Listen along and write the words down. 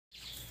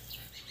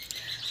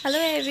Hello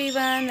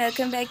everyone,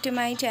 welcome back to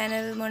my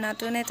channel. More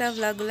natun eta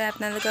vlog le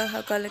apnalokok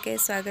hokoloke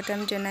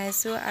swagatam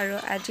janaisu aru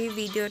aji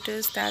video to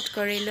start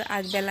korilu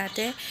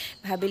agbelate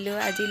bhabilu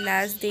aji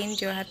last din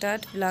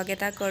Jorhatot vlog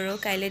eta koru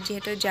kaile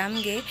jehetu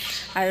jamge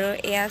aru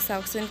eya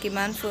saksun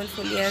kiman full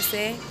fuli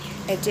ase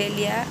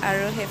ejelia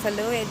aru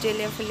hefalo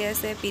ejelia fuli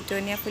ase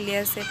pitonia fuli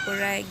ase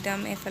pura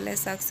ekdam efale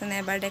saksun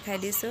ebar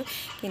dekhai disu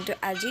kintu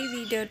aji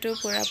video to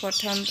pura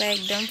prothom pa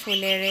ekdam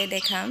fulere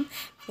dekham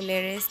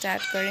ফুলেৰে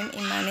start কৰিম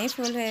ইমানেই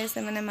ফুল হৈ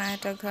আছে মানে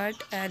মাহঁতৰ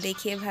ঘৰত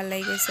দেখিয়ে ভাল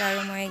লাগি গৈছে আৰু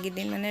মই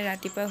একদিন মানে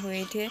ৰাতিপুৱা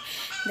শুই উঠি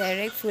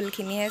ডাইৰেক্ট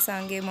ফুলখিনিহে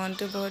চাওঁগে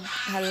মনটো বহুত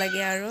ভাল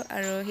লাগে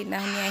আৰু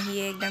হিনাহনি আহি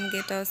একদম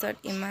গেটৰ ওচৰত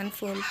ইমান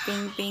ফুল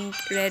পিংক পিংক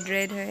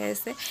ৰেড হৈ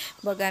আছে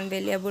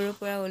বগানবেলিয়াবোৰো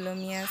পুৰা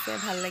ওলমিয়া আছে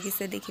ভাল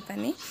লাগিছে দেখি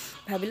পানি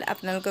ভাবিল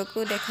আপোনালোককো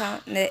দেখাও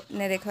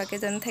নেদেখুৱাকে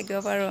জানো থাকিব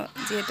পাৰো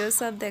যেহেতু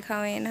সব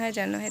দেখাওয়ে নহয়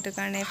জানো হেতু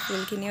কাৰণে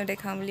ফুলখিনিও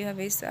দেখাম বুলি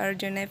ভাবিছো আৰু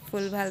জনে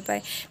ফুল ভাল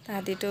পায়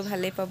তাহাঁতিটো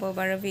ভালেই পাব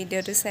বাৰু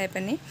ভিডিওটো চাই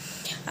পানি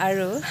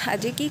আৰু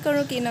আজি কি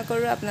কৰো কি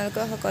নকৰো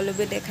আপোনালোকক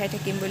সকলোবে দেখাই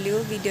থাকিম বুলিও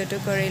ভিডিওটো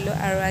কৰিলো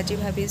আৰু আজি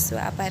ভাবিছো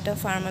আপাইটো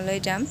ফাৰ্মলৈ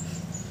যাম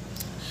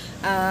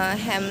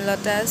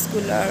হেমলতা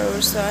স্কুলৰ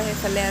ওচৰ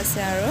হেফালে আছে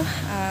আৰু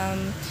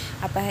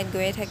আপাহেত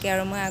গৈয়ে থাকে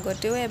আৰু মই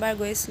আগতেও এবাৰ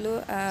গৈছিলো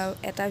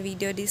এটা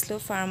ভিডিও দিছিলো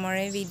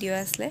ফাৰ্মৰে ভিডিও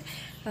আসলে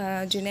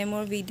জুনে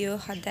মোৰ ভিডিও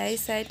সদায়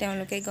চাই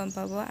তেওঁলোকে গম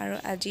পাব আৰু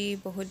আজি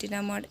বহুত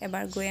দিনৰ মূৰত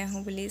এবাৰ গৈ আহো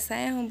বুলি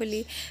চাই আহো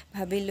বুলি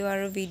ভাবিলো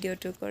আৰু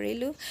ভিডিওটো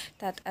কৰিলো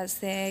তাত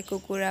আছে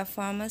কুকুৰা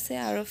ফাৰ্ম আছে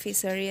আৰু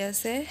ফিচাৰী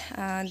আছে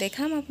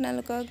দেখাম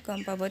আপোনালোকক গম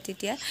পাব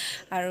তেতিয়া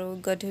আৰু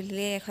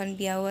গধূলি এখন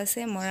বিয়াও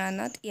আছে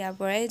মৰাণত ইয়াৰ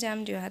পৰাই যাম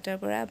যোৰহাটৰ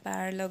পৰা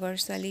বাৰ লগৰ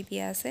ছোৱালী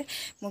বিয়া আছে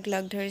মোক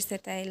লগ ধৰিছে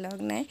তাই লগ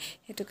নাই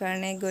হেতু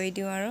কাৰণে গৈ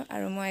দিও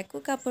আৰু মই একো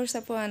কাপোৰ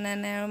চাপোৰ আনা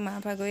নাই আৰু মা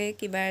ভাগয়ে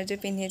কিবা এজো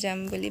পিন্ধি যাম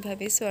বুলি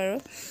ভাবিছো আৰু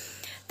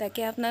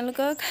তাকে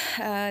আপোনালোকক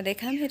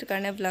দেখাম হেতু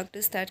কাৰণে ব্লগটো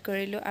স্টাৰ্ট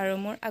কৰিলো আৰু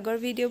মোৰ আগৰ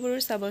ভিডিওবোৰ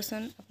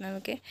চাবচোন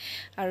আপোনালোকে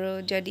আৰু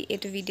যদি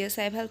এটো ভিডিও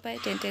চাই ভাল পায়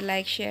তেন্তে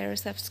লাইক শেয়াৰ আৰু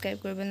সাবস্ক্ৰাইব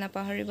কৰিব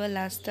নাপাহৰিব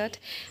লাষ্টত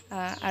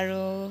আৰু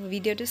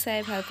ভিডিওটো চাই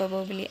ভাল পাব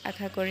বুলি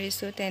আশা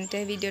কৰিছো তেন্তে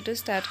ভিডিওটো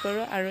স্টাৰ্ট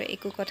কৰো আৰু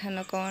একো কথা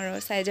নকওঁ আৰু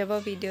চাই যাব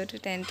ভিডিওটো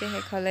তেন্তে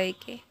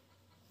হেখলৈকে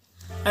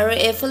আৰু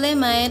এফালে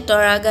মায়ে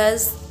তৰা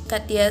গাজ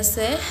কাটি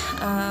আছে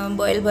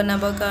বইল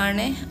বনাবৰ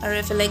কাৰণে আৰু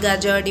এফালে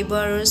গাজৰ দিব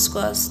আৰু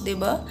স্কোৱাশ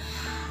দিব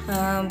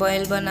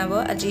বইল বনাব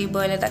আজি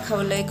বইল এটা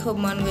খাবলৈ খুব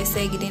মন গৈছে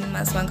একদিন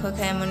মাছ মাংস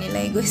খাই মনি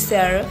লাগি গৈছে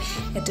আৰু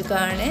এটো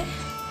কাৰণে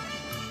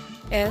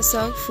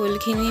এসক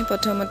ফুলখিনি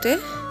প্ৰথমতে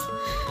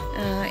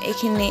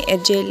এখিনি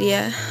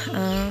এজেলিয়া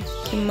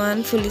কিমান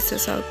ফুলিছে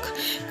সক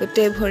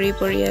গোটে ভৰি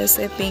পৰি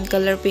আছে পিংক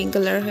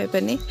কালাৰ হৈ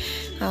পানি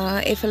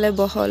এফালে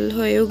বহল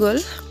হৈও গল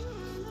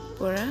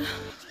পুৰা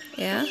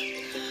এয়া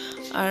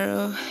আৰু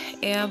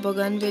এয়া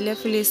বগানবেলিয়া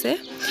ফুলিছে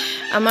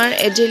আমাৰ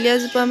এজেলিয়া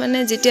জোপা মানে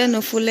যেতিয়া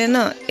নফুলে ন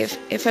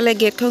এফালে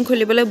গেটখন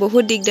খুলিবলৈ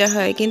বহুত দিগদাৰ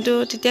হয় কিন্তু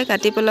তেতিয়া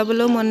কাটি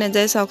পেলাবলৈ মন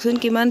নাযায় চাওকচোন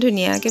কিমান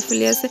ধুনিয়াকে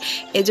ফুলি আছে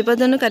এজোপা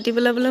জানো কাটি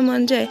পেলাবলৈ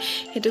মন যায়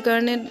হেতু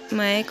কাৰণে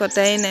মায়ে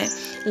কটাই নাই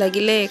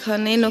লাগিলে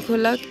এখনেই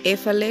নখুলক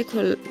এফালে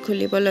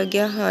খুলিব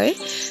লগিয়া হয়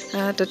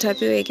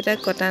তথাপিও এইকেইটা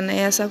কটা নাই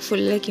আছক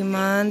ফুলিলে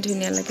কিমান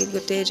ধুনিয়া লাগে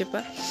গোটে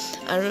এজোপা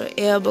আৰু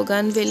এয়া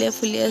বগানবেলিয়া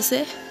ফুলি আছে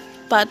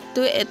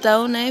পাতটো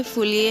এটাও নাই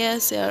ফুলিয়ে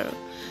আছে আৰু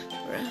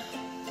পুৰা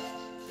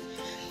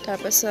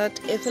তাৰপাছত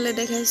এফালে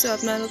দেখাইছো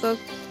আপোনালোকক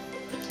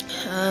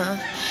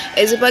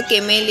এজোপা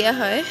কেমেলিয়া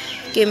হয়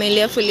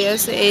কেমেলিয়া ফুলি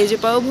আছে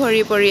এইজোপাও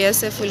ভৰি পৰি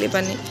আছে ফুলি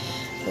পানি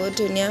বহুত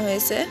ধুনিয়া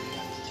হৈছে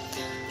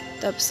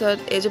তাৰপাছত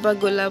এজোপা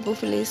গোলাপো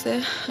ফুলিছে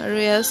আৰু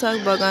এয়া সক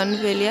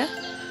বগানবেলিয়া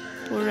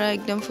পুৰা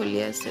একদম ফুলি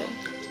আছে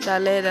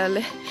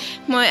ডালে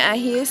মই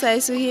আহিয়ে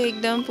চাইছোহি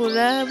একদম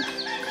পুৰা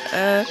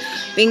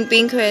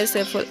পিংক হৈ আছে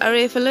ফুল আৰু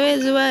এফালে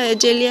এজোপা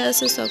এজেলিয়া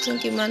আছে সকচোন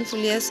কিমান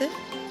ফুলি আছে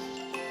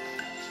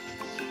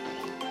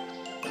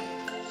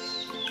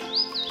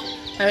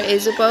আৰু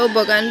এজোপাও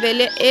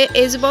বগানবেলিয়া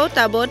এজোপাও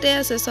টাবতে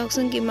আছে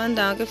সকচোন কিমান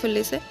ডাঙৰকে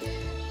ফুলিছে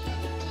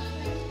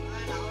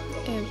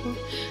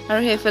আৰু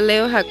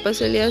হেফালেও হাক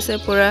পাচলি আছে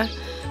পুৰা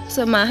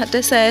সব মাহাতে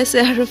চাই আছে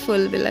আৰু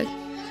ফুল বিলাক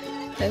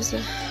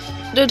তাৰপিছত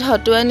এটো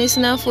ধতুৱা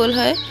নিচিনা ফুল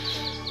হয়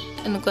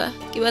এনেকুৱা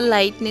কিবা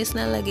লাইট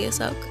নিচিনা লাগে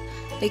সক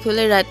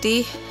দেখিলে ৰাতি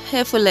হে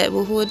ফুলে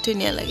বহুত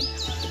ধুনিয়া লাগে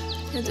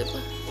এজোপা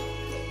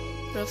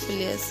পুৰা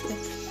ফুলি আছে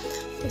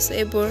তাৰপিছত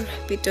এইবোৰ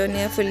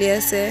পিটনিয়া ফুলি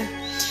আছে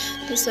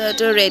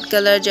তাৰপিছত ৰেড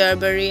কালাৰ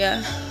জাৰবাৰিয়া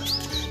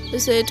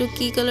তাৰপিছত এইটো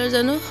কি কালাৰ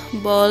জানো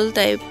বল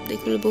টাইপ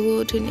দেখিলে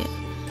বহুত ধুনিয়া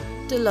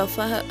তো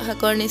লফা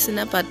হাকৰ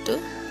নিচিনা পাতটো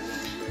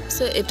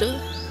সো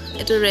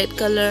এইটো ৰেড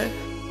কালাৰ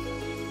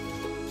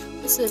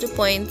সো এইটো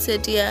পইণ্টছ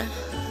এতিয়া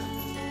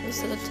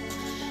তাৰপিছত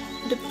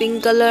এইটো পিংক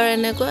কালাৰ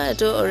এনেকুৱা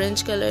এইটো অৰেঞ্জ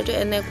কালাৰটো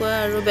এনেকুৱা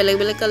আৰু বেলেগ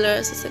কালাৰ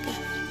আছে সকে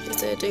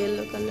তাৰপিছত এইটো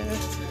য়েলো কালাৰ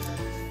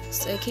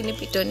সো এখিনি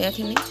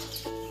পিটনিয়াখিনি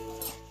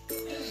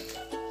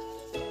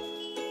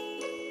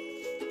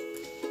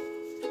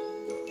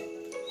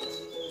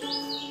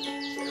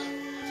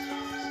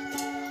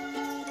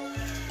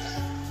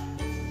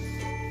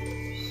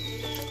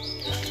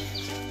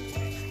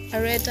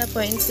আৰু এটা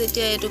পইণ্টছ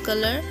এতিয়া এইটো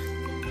কালাৰ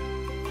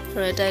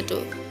আৰু এটা এইটো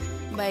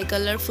বাই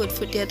কালাৰ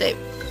ফুটফুটিয়া টাইপ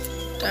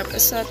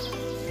তাৰপাছত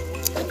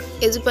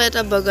এজোপা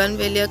এটা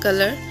বগনভেলিয়া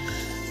কালাৰ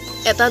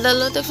এটা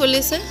ডালতে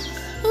ফুলিছে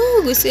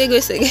গুচিয়ে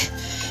গৈছেগে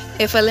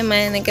এফালে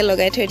মায়ে এনেকৈ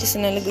লগাই থৈ দিছে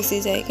নহ'লে গুচি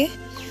যায়গে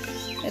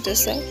এইটো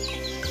চাওক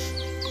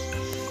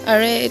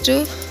আৰু এইটো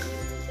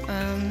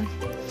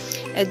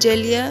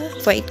এজেলিয়া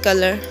হোৱাইট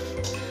কালাৰ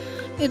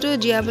এইটো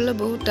জীয়াবলৈ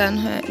বহুত টান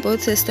হয় বহুত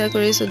চেষ্টা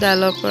কৰিছোঁ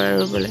ডালৰ পৰা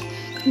ৰুবলৈ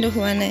কিন্তু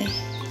হোৱা নাই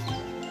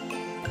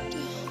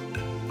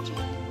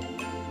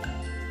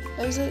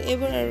তাৰপিছত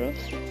এইবোৰ আৰু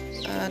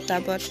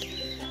টাবত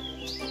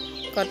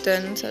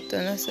কটন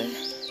চটন আছে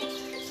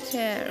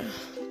সেয়াই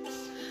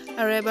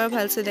আৰু এবাৰ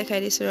ভালছে দেখাই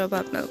দিছোঁ ৰ'ব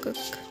আপোনালোকক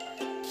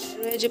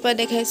আৰু এজোপা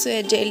দেখাইছোঁ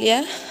এজেলিয়া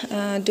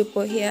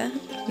দুপহীয়া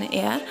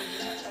এয়া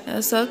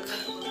চাওক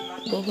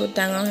বহুত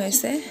ডাঙৰ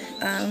হৈছে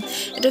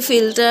এইটো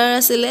ফিল্টাৰ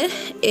আছিলে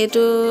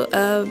এইটো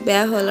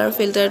বেয়া হ'ল আৰু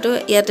ফিল্টাৰটো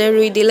ইয়াতে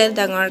ৰুই দিলে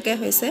ডাঙৰকৈ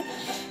হৈছে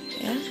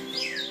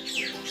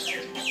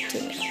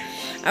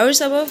আৰু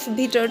চব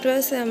ভিতৰটো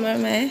আছে আমাৰ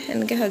মায়ে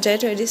এনেকৈ সজাই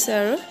থৈ দিছে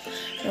আৰু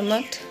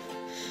ৰুমত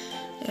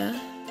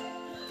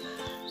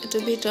এইটো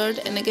ভিতৰত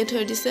এনেকৈ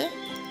থৈ দিছে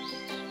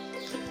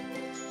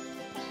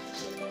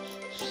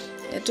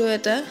এইটো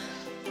এটা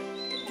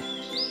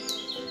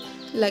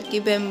লাকি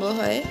বেম্বো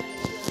হয়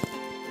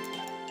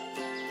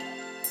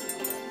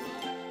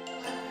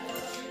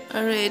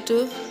আৰু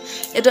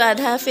এইটো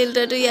আধা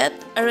ফিল্টাৰটো ইয়াত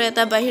আৰু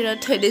এটা বাহিৰত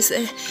থৈ দিছে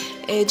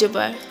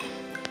এইজোপাৰ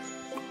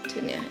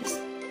ধুনীয়া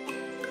হৈছে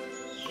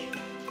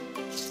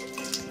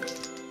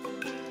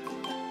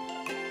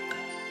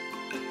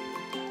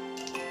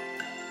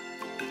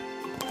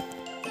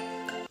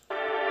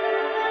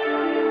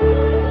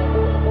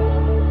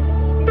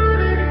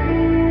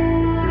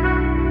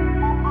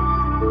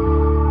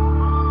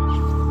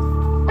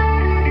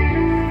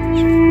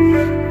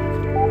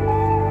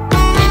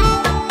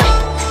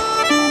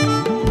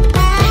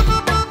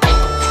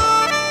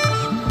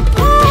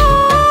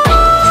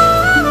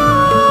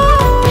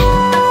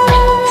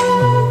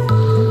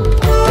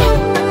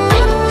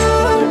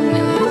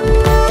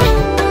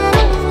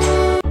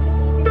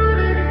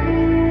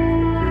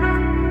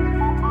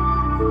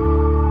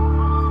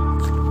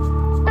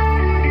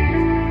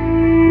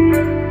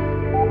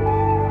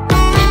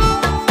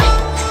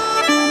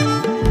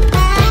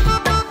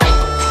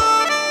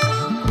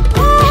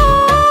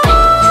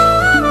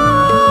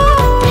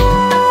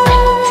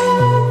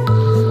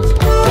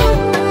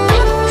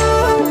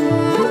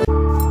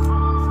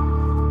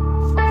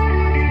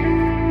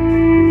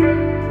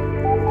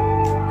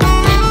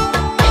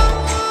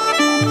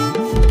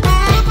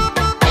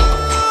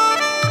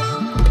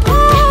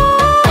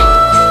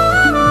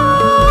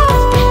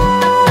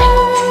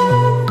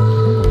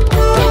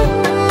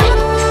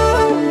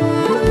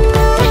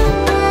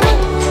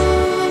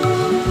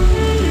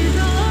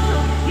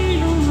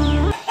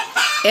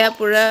এয়া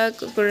পুৰা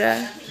কুকুৰা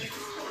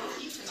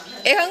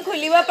এখন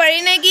খুলিব পাৰি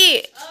নেকি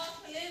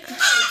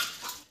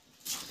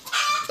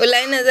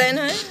ওলাই নাযায়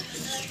নহয়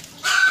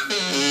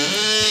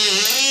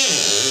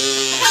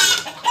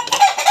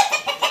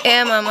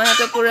এয়া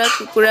মামাহঁতে পুৰা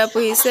কুকুৰা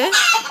পুহিছে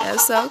এয়া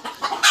চাওক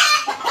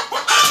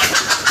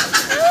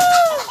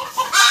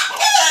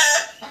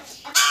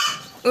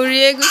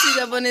উৰিয়ে গুচি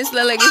যাব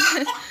নিচিনা লাগিছে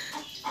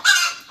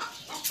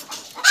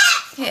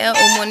সেয়া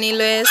উমনি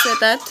লৈ আছে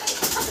তাত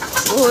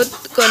বহুত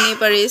কণী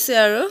পাৰিছে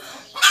আৰু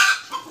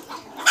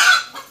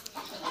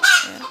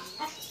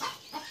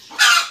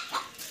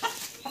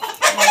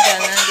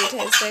দানা দি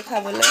থৈছে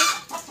খাবলৈ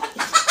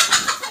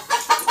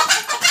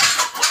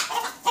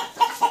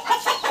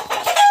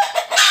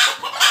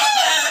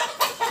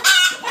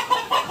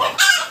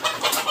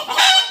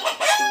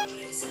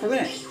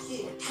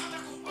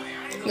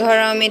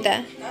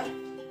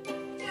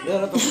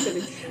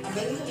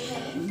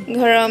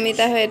ঘৰৰ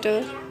অমিতা হয় এইটো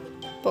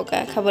পকা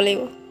খাব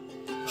লাগিব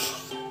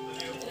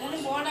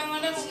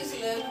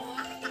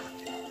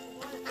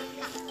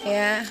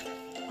এয়া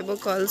এইবোৰ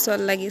কল চল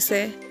লাগিছে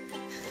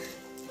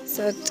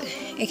পিছত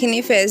এইখিনি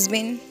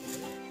ফ্ৰেঞ্চবিন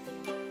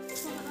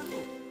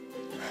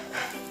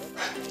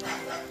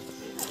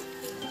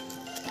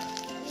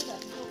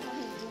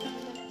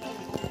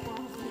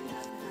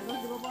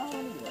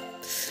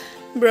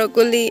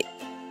ব্ৰকলি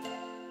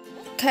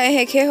খাই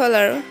শেষে হ'ল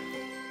আৰু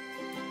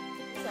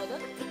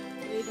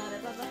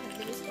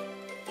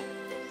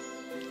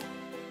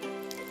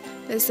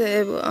তাৰপিছত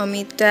এইবোৰ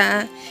অমিতা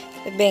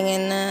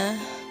বেঙেনা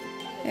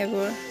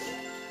এইবোৰ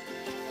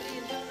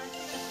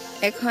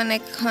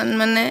এখন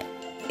মানে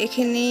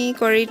এইখিনি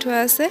কৰি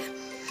থোৱা আছে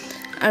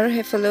আৰু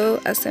সেইফালেও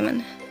আছে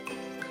মানে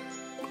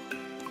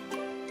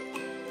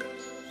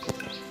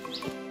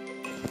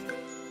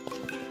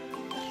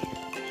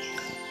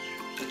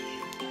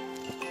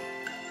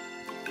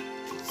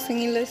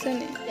ছিঙি লৈছে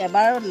নি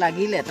এবাৰ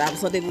লাগিলে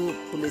তাৰপিছত এইবোৰ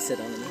ফুলিছে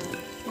তাৰমানে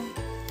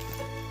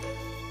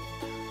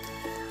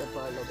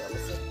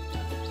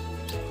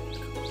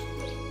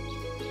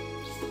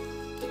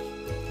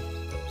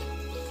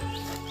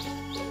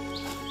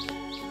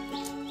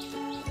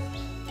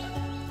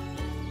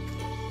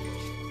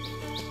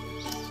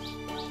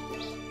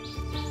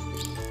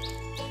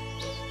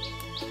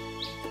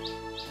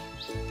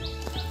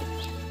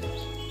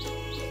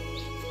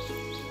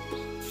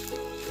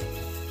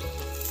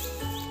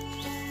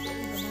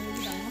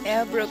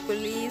এয়া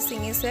ব্ৰকলি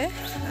ছিঙিছে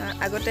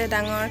আগতে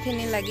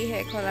ডাঙৰখিনি লাগি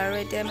শেষ হ'ল আৰু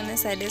এতিয়া মানে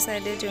চাইডে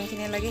চাইডে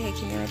যোনখিনি লাগে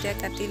সেইখিনিও এতিয়া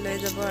কাটি লৈ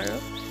যাব আৰু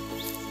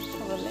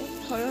হ'বলৈ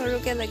সৰু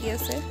সৰুকৈ লাগি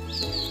আছে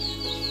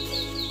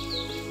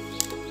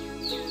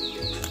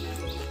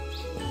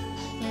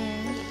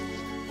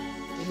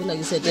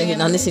লাগিছে এতিয়া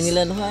সিনানি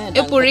ছিঙিলে নহয়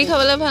এই পুৰি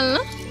খাবলৈ ভাল ন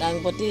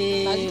ডাংপতি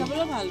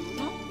খাবলৈ ভাল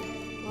ন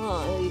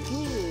এই কি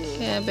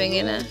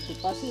বেঙেনা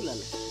পাছি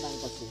লালে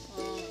ডাংপতি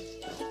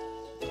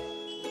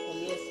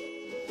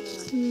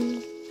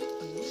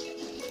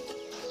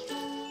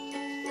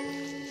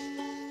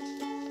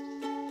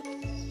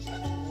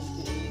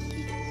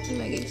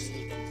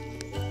লাগিছে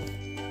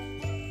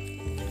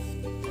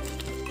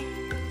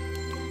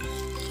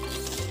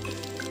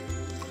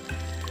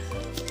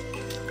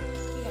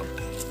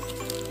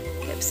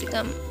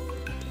ক্যাপসিকাম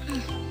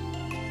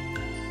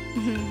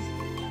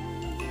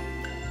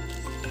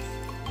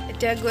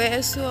এতিয়া গৈ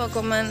আছোঁ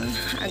অকণমান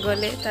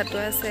আগলৈ তাতো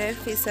আছে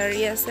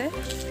ফিচাৰী আছে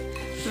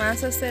মাছ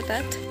আছে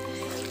তাত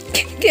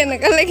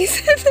কেনেকুৱা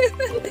লাগিছে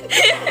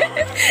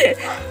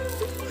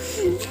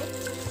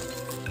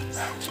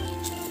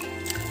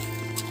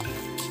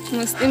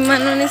মুছলিম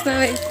মানুহ নিচিনা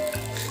লাগিছে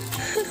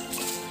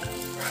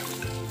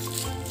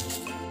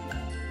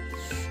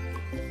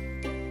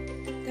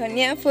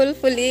ধনিয়া ফুল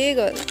ফুলি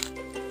গ'ল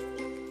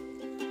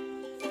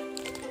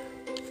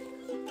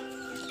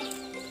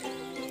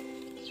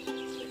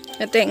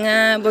টেঙা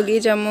বগী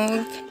জামুক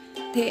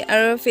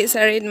আৰু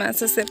ফিচাৰীত মাছ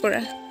আছে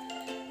পূৰা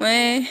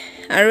মই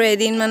আৰু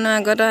এদিনমানৰ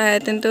আগত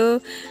অহাহেঁতেনতো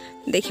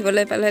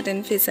দেখিবলৈ পালোহেঁতেন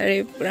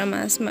ফিচাৰীৰ পূৰা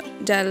মাছ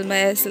জাল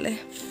বাই আছিলে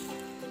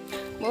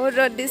বহুত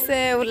ৰ'দ দিছে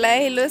ওলাই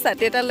আহিলোঁ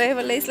ছাতি এটা লৈ আহিব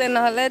লাগিছিলে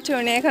নহ'লে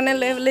চুৰ্ণি এখনে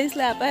লৈ আহিব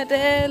লাগিছিলে আপাহঁতে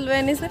লৈ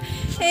আনিছে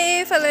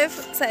এইফালে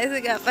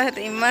চাইছোগৈ আপাহঁতে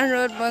ইমান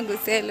ৰ'দ মই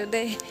গুচি আহিলোঁ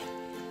দেই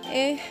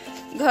এই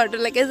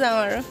ঘৰটোলৈকে যাওঁ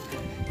আৰু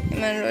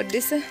ইমান ৰ'দ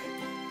দিছে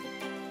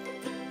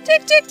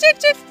চিক চিক চিক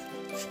চিক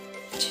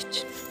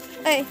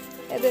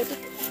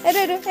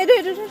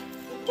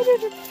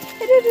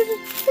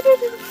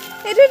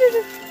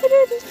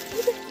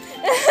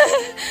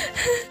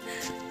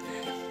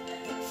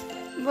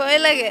ভয়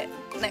লাগে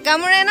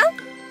নাকামোৰে ন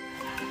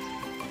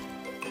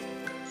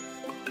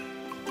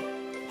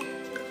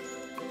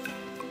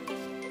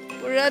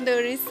পুৰা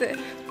দৌৰিছে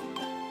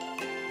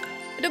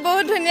এইটো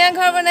বহুত ধুনীয়া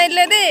ঘৰ বনাই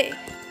দিলে দেই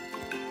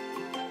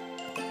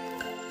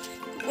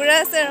কুকুৰা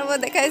আছে ৰ'ব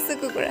দেখাইছোঁ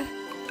কুকুৰা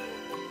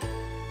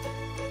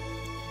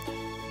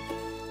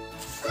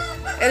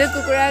এইটো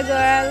কুকুৰা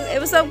গঁৰাল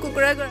এইবোৰ চব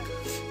কুকুৰা গঁৰাল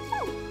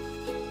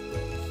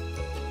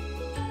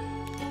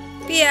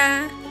পিয়া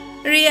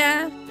ৰিয়া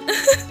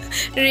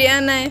ৰিয়া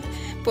নাই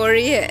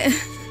পৰিহে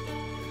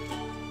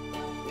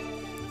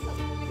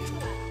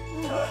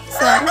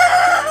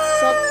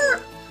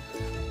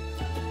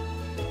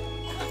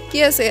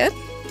কি আছে ইয়াত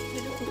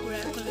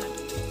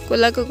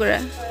ক'লা কুকুৰা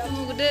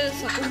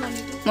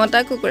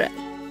মতা কুকুৰা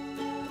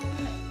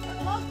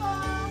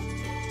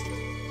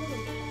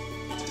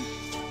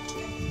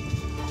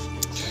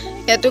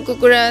ইয়াতো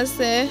কুকুৰা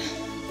আছে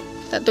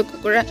তাতো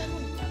কুকুৰা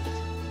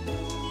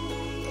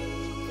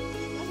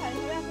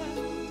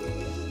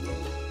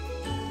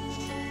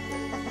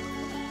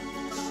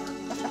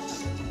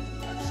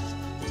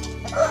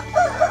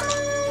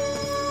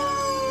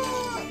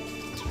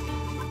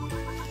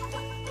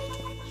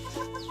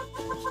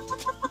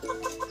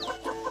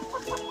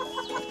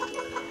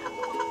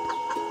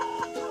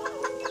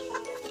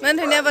ইমান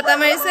ধুনীয়া বতাহ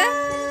মাৰিছে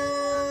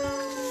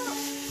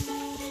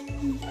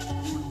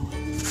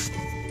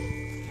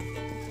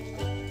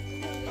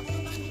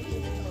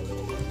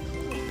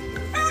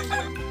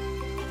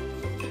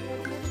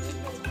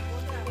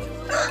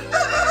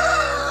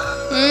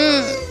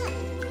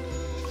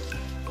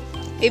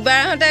ইবাৰ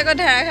আহোঁতে আকৌ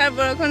ধাৰাসাৰ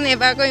বৰষুণ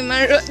এবাৰ আকৌ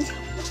ইমান ৰ'দ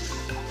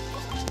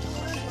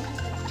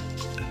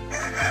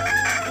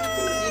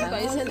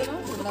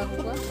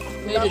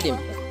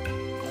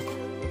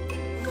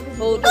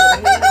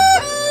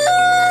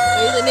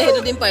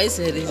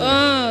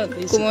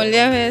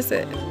কোমলীয়া হৈ আছে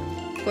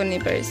কণী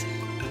পাৰিছে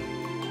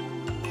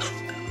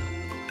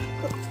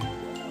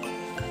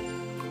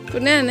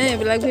কোনে আনে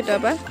এইবিলাক ভিতৰৰ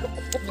পৰা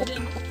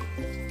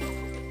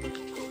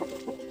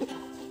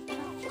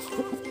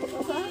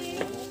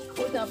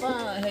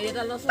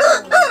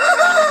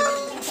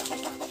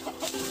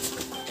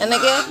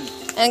এনেকে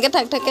এনেকে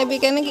থাক থাকে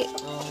বিকে নেকি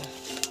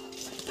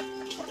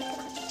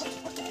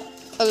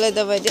ওলাই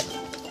যাব এতিয়া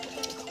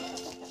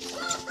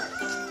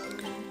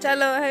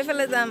চলো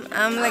সেইফালে যাম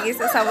আম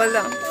লাগিছে চাব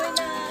যাম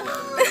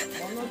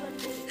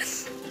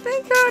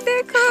দেখো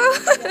দেখো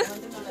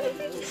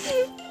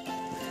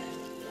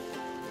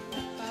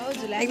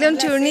একদম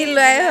চূৰ্ণি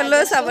লৈ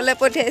হ'লেও চাবলৈ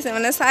পঠিয়াইছে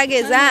মানে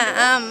চাগে যা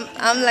আম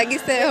আম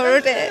লাগিছে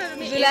সৰুতে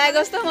জুলাই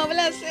আগষ্ট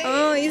সোমাবলৈ আছে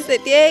অঁ ই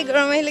যেতিয়াই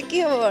গৰম আহিলে কি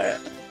হ'ব আৰু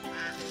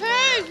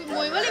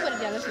মৰিব লাগিব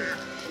তেতিয়ালৈকে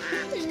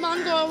ইমান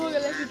গৰম হৈ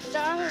গ'লে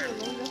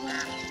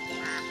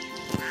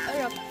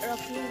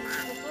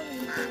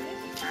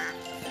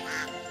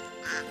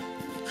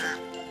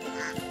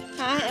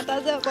হাঁহ এটা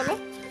যে অকলে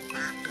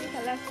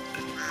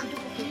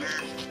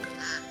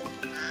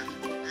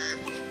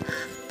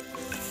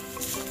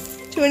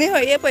চুৰ্ণি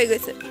সৰিয়ে পৰি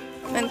গৈছে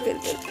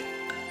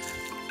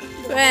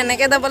পুৰা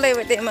এনেকৈ যাব লাগিব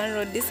এতিয়া ইমান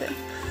ৰ'দ দিছে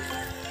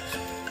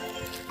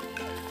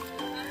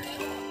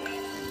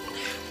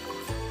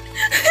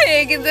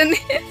এইকেইজনী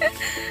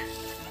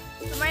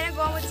তোমাৰ এনে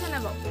গৰম উঠিছে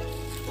নাই বাৰু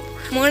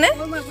মোৰ নে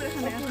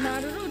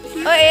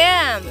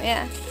এয়া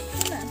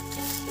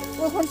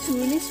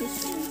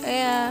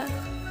এয়া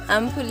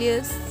আম ফুলি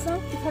আছে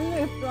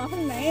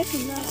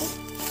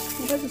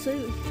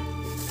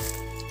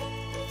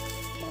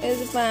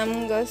এইজোপা আম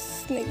গছ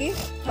নেকি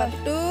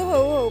পাতটো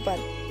সৰু সৰু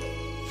পাত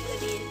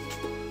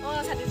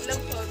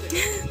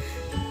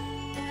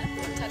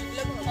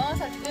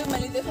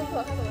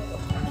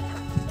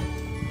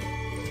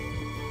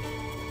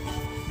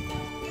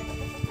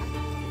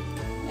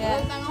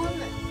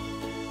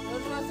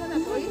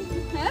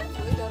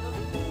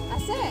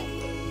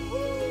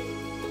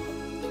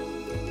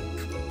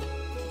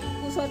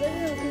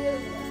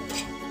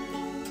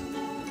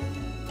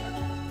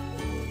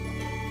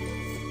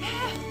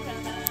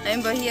আমি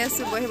বহি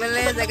আছো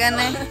বহিবলৈ জেগা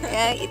নাই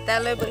এয়া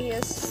ইটালৈ বহি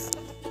আছো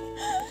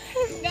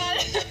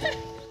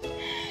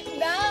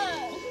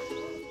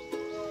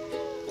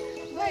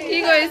কি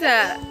কৰিছা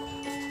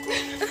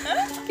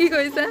কি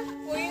কৰিছা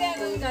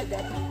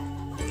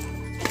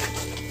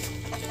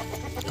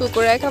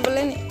কুকুৰাই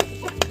খাবলৈ নি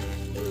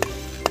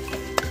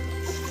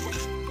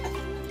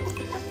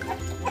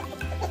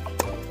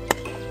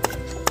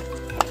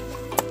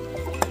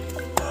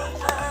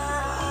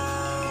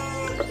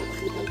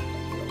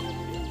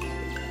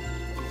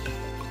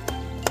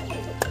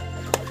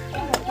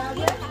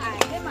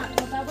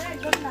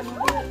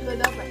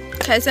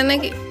খাইছা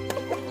নেকি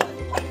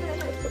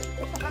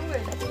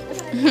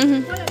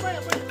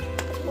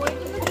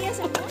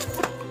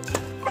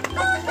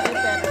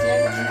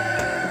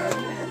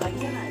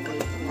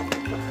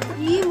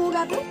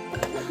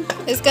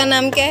इसका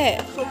नाम क्या है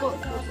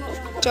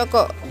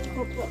चोको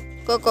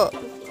कोको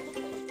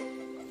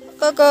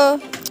कोको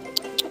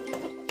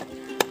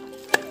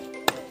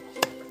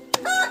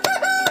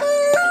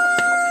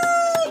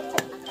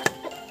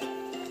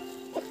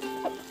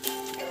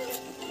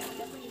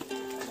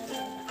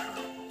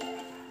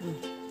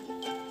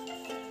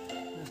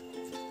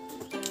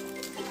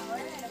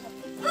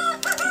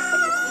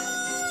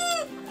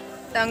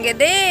तंगे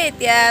दे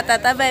त्या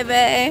टाटा बाय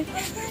बाय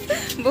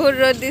बहुत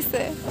र'দ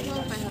দিছে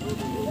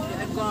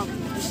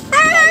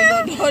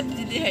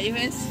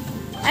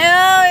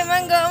আয়ো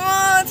ইমান গৰম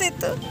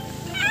চিটো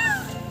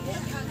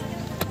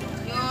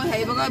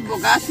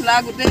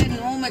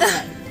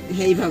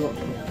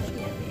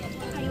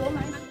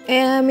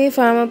আমি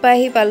ফাৰ্মৰ পৰা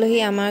আহি পালোহি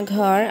আমাৰ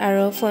ঘৰ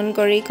আৰু ফোন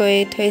কৰি কৈ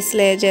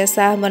থৈছিলে যে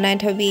চাহ বনাই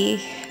থবি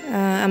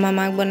আমাৰ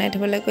মাক বনাই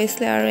থবলৈ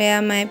কৈছিলে আৰু এয়া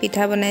মায়ে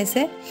পিঠা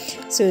বনাইছে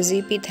চুজি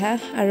পিঠা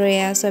আৰু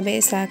এয়া চবেই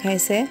চাহ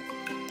খাইছে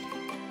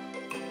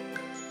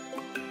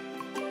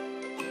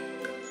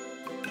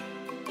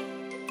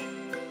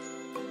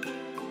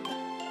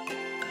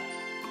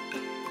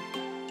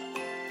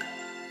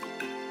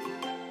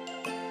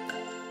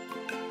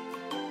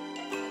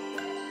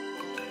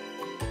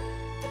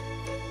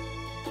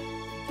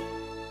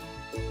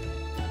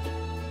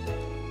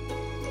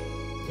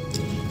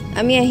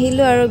আমি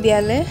আহিলোঁ আৰু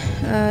বিয়ালে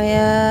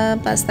এয়া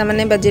 5টা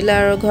মানে বাজিলে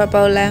আৰু ঘৰৰ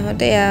পৰা ওলাই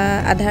আহোঁতে এয়া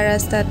আধা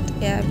ৰাস্তাত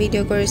এয়া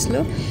ভিডিঅ'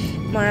 কৰিছিলোঁ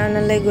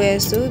মৰাণলৈ গৈ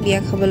আছোঁ বিয়া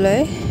খাবলৈ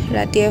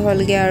ৰাতিয়ে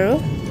হ'লগৈ আৰু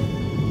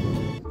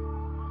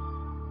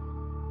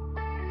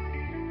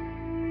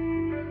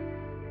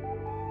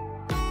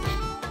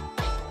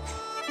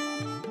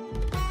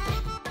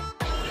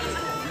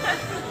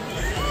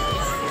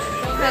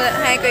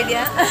হাই কৈ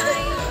দিয়া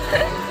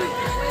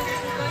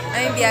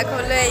আমি বিয়া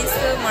খাবলৈ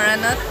আহিছোঁ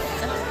মৰাণত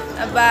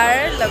এবাৰ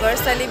লগৰ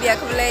ছোৱালী বিয়া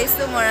খাবলৈ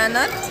আহিছোঁ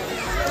মৰাণত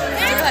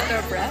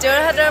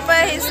যোৰহাটৰ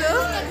পৰা আহিছোঁ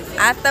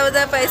 8টা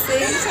বজাত পাইছোঁ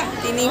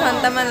 3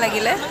 ঘণ্টামান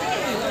লাগিলে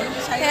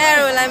সেয়া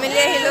আৰু ওলাই মেলি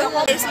আহিলোঁ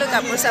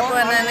কাপোৰ চাপোৰ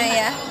অনা নাই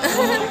এয়া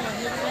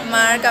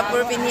মাৰ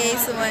কাপোৰ পিন্ধি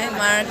আহিছোঁ মই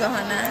মাৰ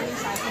গহনা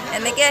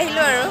এনেকৈ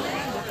আহিলোঁ আৰু